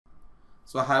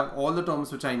So I have all the terms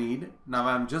which I need. Now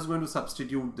I'm just going to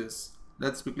substitute this.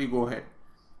 Let's quickly go ahead.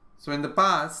 So in the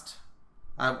past,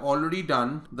 I've already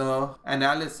done the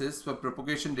analysis for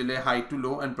propagation delay high to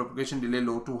low and propagation delay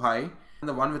low to high. And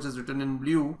the one which is written in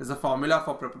blue is a formula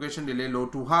for propagation delay low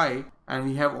to high, and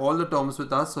we have all the terms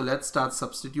with us. So let's start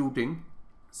substituting.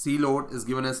 C load is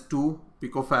given as 2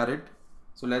 picofarad.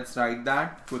 So let's write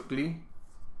that quickly.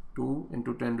 2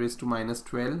 into 10 raised to minus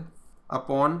 12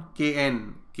 upon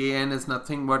Kn. Kn is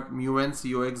nothing but mu n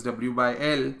cox W by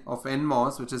L of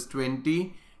NMOS, which is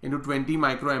 20 into 20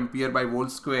 microampere by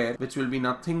volt square, which will be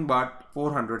nothing but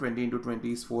 400. 20 into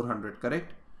 20 is 400,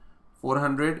 correct?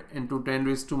 400 into 10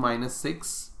 raised to minus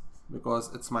 6, because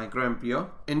it's microampere,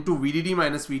 into VDD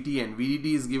minus VTN.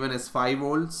 VDD is given as 5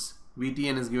 volts,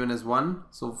 VTN is given as 1.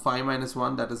 So 5 minus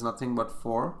 1, that is nothing but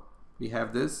 4. We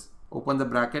have this. Open the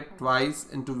bracket, twice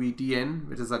into VTN,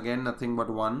 which is again nothing but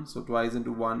 1. So twice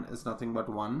into 1 is nothing but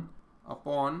 1.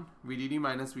 Upon VDD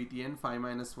minus VTN, 5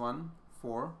 minus 1,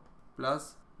 4,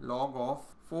 plus log of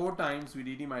 4 times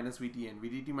VDD minus VTN.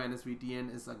 VDD minus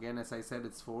VTN is again, as I said,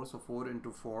 it's 4. So 4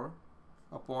 into 4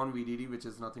 upon VDD, which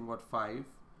is nothing but 5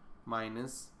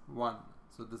 minus 1.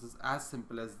 So this is as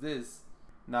simple as this.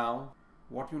 Now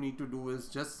what you need to do is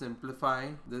just simplify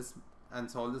this and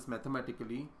solve this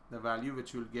mathematically. The value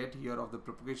which you will get here of the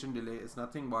propagation delay is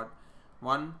nothing but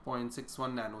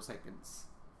 1.61 nanoseconds.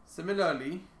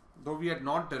 Similarly, though we had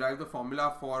not derived the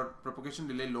formula for propagation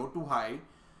delay low to high,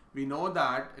 we know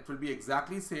that it will be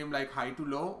exactly same like high to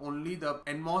low, only the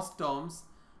NMOS terms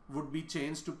would be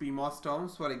changed to PMOS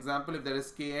terms. For example, if there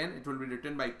is Kn, it will be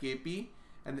written by Kp,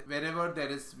 and wherever there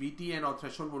is VTN or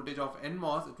threshold voltage of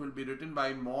NMOS, it will be written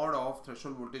by mod of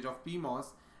threshold voltage of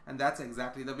PMOS, and that's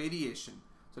exactly the variation.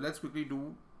 So let's quickly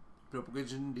do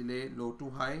propagation delay low to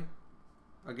high.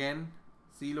 Again,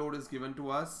 C load is given to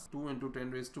us 2 into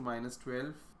 10 raised to minus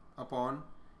 12 upon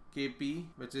Kp,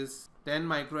 which is 10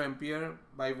 microampere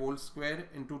by volt square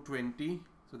into 20.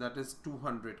 So that is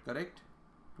 200, correct?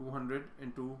 200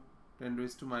 into 10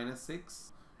 raised to minus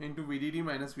 6 into VDD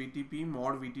minus VTP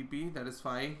mod VTP, that is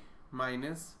 5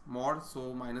 minus mod,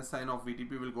 so minus sign of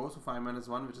VTP will go, so 5 minus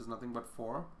 1, which is nothing but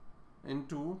 4,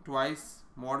 into twice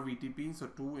mod VTP, so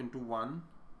 2 into 1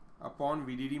 upon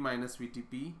VDD minus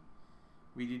VTP.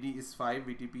 VDD is 5,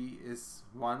 VTP is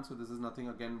 1, so this is nothing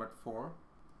again but 4,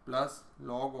 plus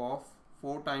log of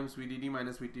 4 times VDD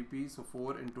minus VTP, so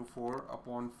 4 into 4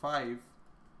 upon 5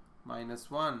 minus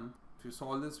 1. If you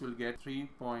solve this, we'll get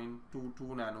 3.22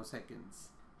 nanoseconds.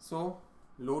 So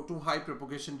low to high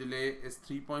propagation delay is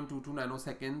 3.22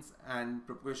 nanoseconds, and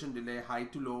propagation delay high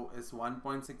to low is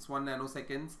 1.61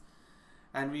 nanoseconds.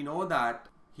 And we know that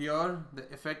here the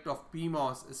effect of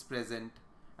PMOS is present,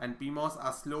 and PMOS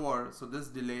are slower, so this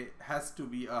delay has to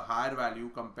be a higher value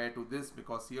compared to this,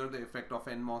 because here the effect of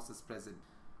NMOS is present.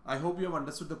 I hope you have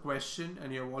understood the question,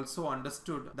 and you have also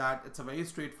understood that it's a very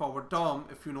straightforward term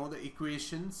if you know the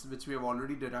equations which we have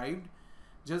already derived.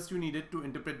 Just you needed to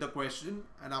interpret the question,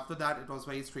 and after that it was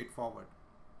very straightforward.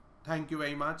 Thank you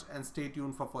very much, and stay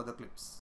tuned for further clips.